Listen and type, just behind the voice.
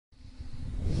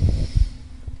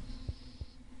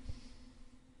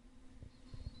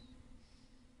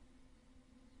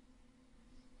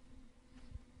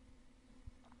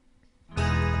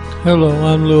Hello,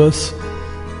 I'm Lewis.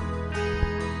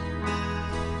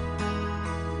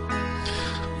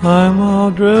 I'm all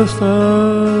dressed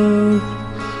up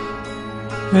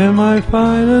in my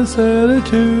finest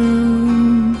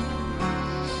attitude,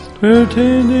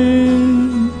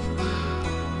 pretending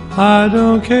I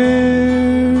don't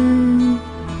care.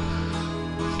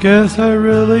 Guess I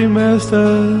really messed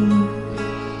up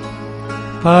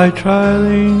by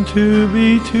trying to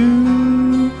be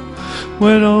two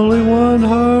when only one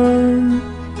heart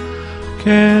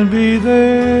can be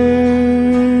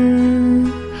there.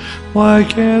 Why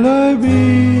can't I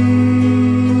be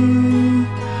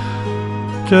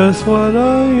just what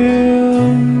I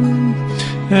am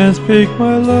and speak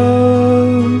my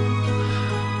love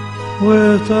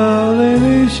without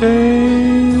any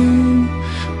shame?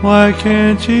 Why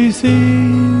can't she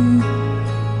see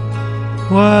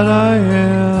what I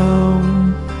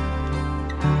am?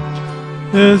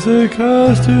 Is a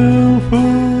costume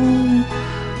fool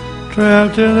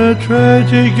trapped in a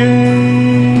tragic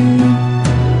game.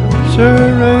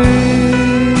 Charades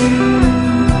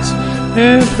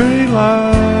and pretty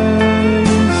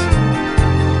lies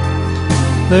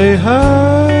they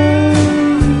hide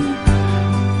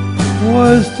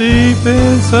what's deep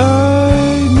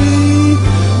inside me.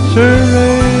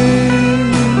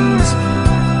 Charades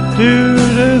to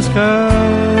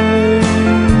disguise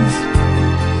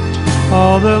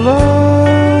all the love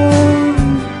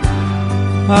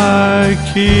I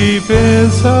keep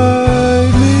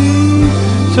inside me.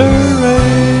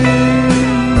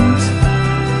 Charades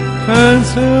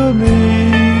consume me,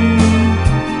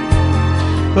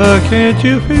 but can't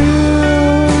you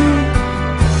feel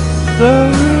the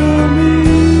real me?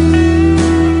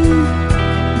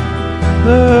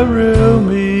 The real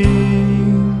me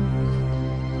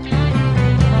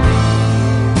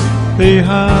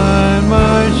behind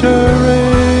my charades.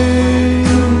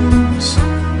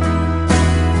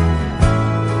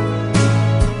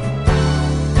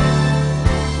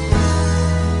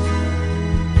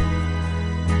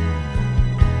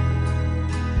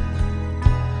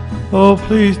 Oh,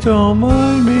 please don't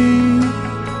mind me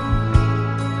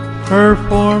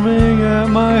performing at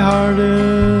my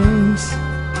hardest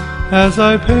as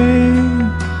I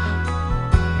paint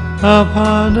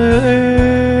upon the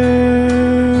air.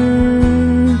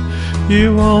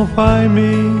 You won't find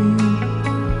me,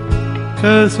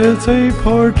 'cause it's a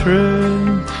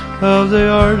portrait of the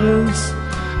artist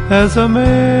as a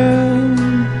man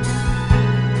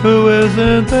who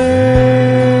isn't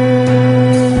there.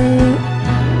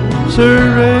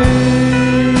 Charades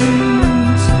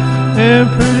and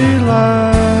pretty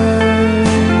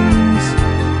lies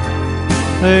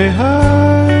they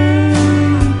hide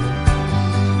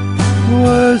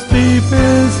what's deep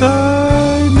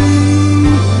inside me.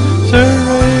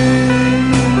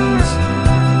 Charades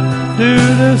do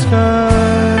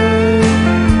disguise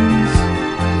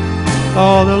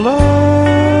all the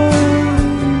love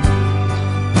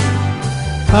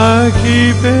I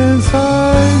keep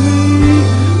inside me.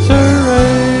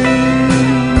 Charades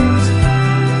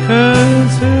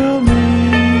conceal me,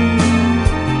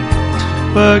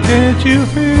 but can't you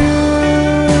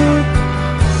feel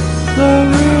the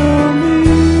real me?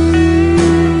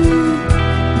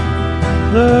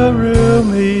 The real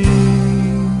me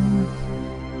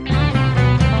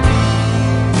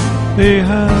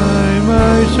behind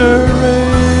my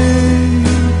charade.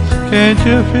 Can't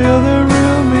you feel the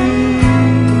real me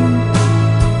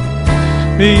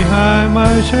behind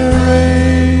my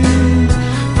charades?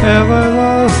 Have I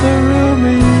lost the real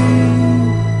me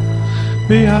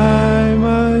behind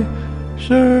my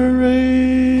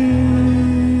charades?